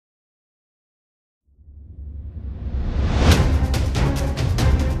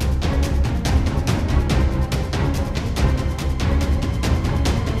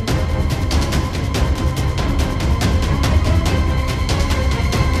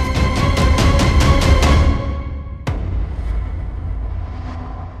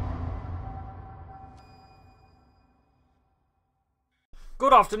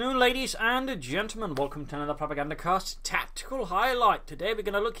afternoon, ladies and gentlemen. Welcome to another Propagandacast tactical highlight. Today we're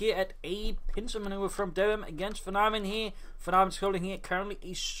going to look here at a pincer maneuver from Durham against Maneuvre here. Maneuve's holding here currently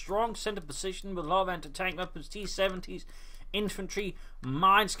a strong centre position with a lot of anti-tank weapons, T-70s, infantry,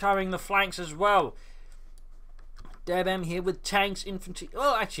 mines covering the flanks as well. Durham here with tanks, infantry,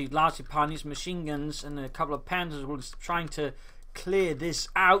 well actually largely pioneers, machine guns and a couple of panzers were trying to clear this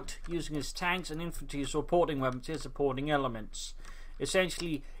out using his tanks and infantry as supporting weapons, his supporting elements.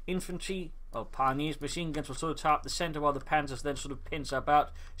 Essentially, infantry, well, pioneers, machine guns will sort of tie up the centre while the panzers then sort of pincer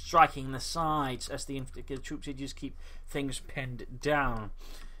about, striking the sides as the troops just keep things pinned down.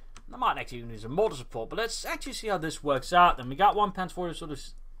 They might actually even use a mortar support, but let's actually see how this works out. Then we got one panzer forward sort of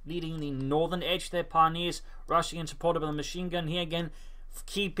leading the northern edge there, pioneers rushing in supported by the machine gun here again,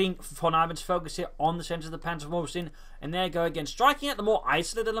 keeping von Ivan's focus here on the centre of the panzer force in, and there go again, striking at the more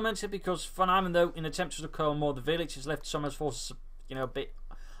isolated elements here because von Ivan, though, in attempts to recall more the village, has left some of his forces, a bit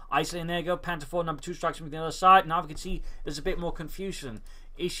isolated. There you go, Panther 4, number 2 strikes from the other side. Now we can see there's a bit more confusion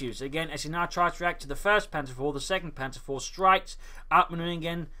issues. Again, as he now tries to react to the first Panther 4, the second Panther 4 strikes, outmaneuvering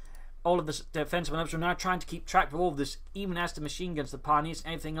again. All of the defensive maneuvers are now trying to keep track of all of this, even as the machine guns, the pioneers,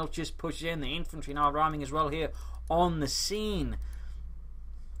 everything else just pushes in. The infantry now arriving as well here on the scene,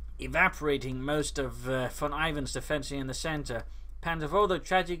 evaporating most of von Ivan's defense here in the centre. Panther 4, though,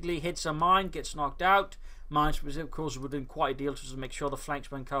 tragically hits a mine, gets knocked out. Mines, of course, were doing quite a deal to make sure the flanks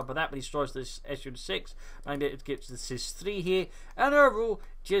weren't covered by that, but he destroys this SU-6, and it gets the CIS-3 here, and overall,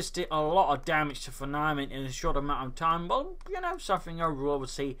 just did a lot of damage to von Ivan in a short amount of time. Well, suffering overall, I would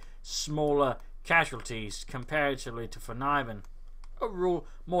say, smaller casualties comparatively to von Ivan. Overall,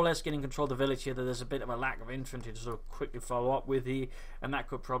 more or less getting control of the village here, though there's a bit of a lack of infantry to sort of quickly follow up with here, and that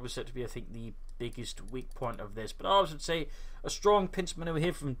could probably set to be, I think, the biggest weak point of this. But I would say a strong pincer maneuver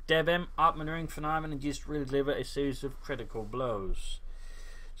here from Debem, outmaneuvering von Ivan and just really deliver a series of critical blows.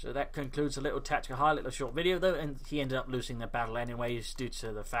 So that concludes a little tactical highlight, a short video though, and he ended up losing the battle anyways due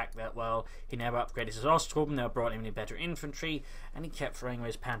to the fact that, well, he never upgraded his Ostturm, never brought him any better infantry, and he kept throwing away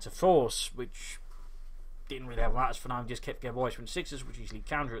his Panzer Force, which didn't really have much. For now, just kept getting boys from the 6s, which usually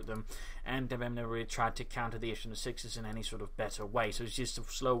counter at them, and Debem never really tried to counter the issue of the 6s in any sort of better way. So it's just a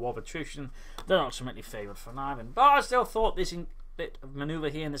slow war of attrition that ultimately favoured von Ivan. But I still thought this bit of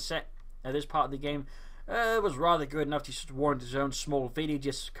manoeuvre here in the this part of the game was rather good enough to sort of warrant his own small video,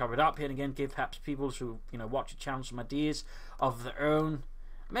 just to cover it up here and again, give perhaps people who watch the channel some ideas of their own.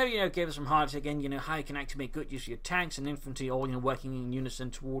 Maybe give us some highlights again, how you can actually make good use of your tanks and infantry all working in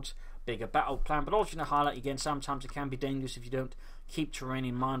unison towards bigger battle plan, but also highlight again, sometimes it can be dangerous if you don't keep terrain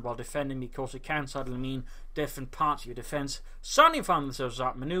in mind while defending, because it can suddenly mean different parts of your defense suddenly find themselves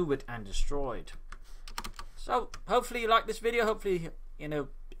outmaneuvered and destroyed. So hopefully you like this video, hopefully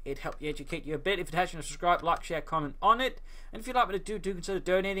it helped you educate you a bit. If it has, subscribe, like, share, comment on it, and if you'd like me to do consider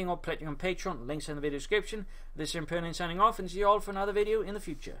donating or pledging on Patreon. Links in the video description. This is Imperial signing off, and see you all for another video in the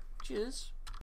future. Cheers.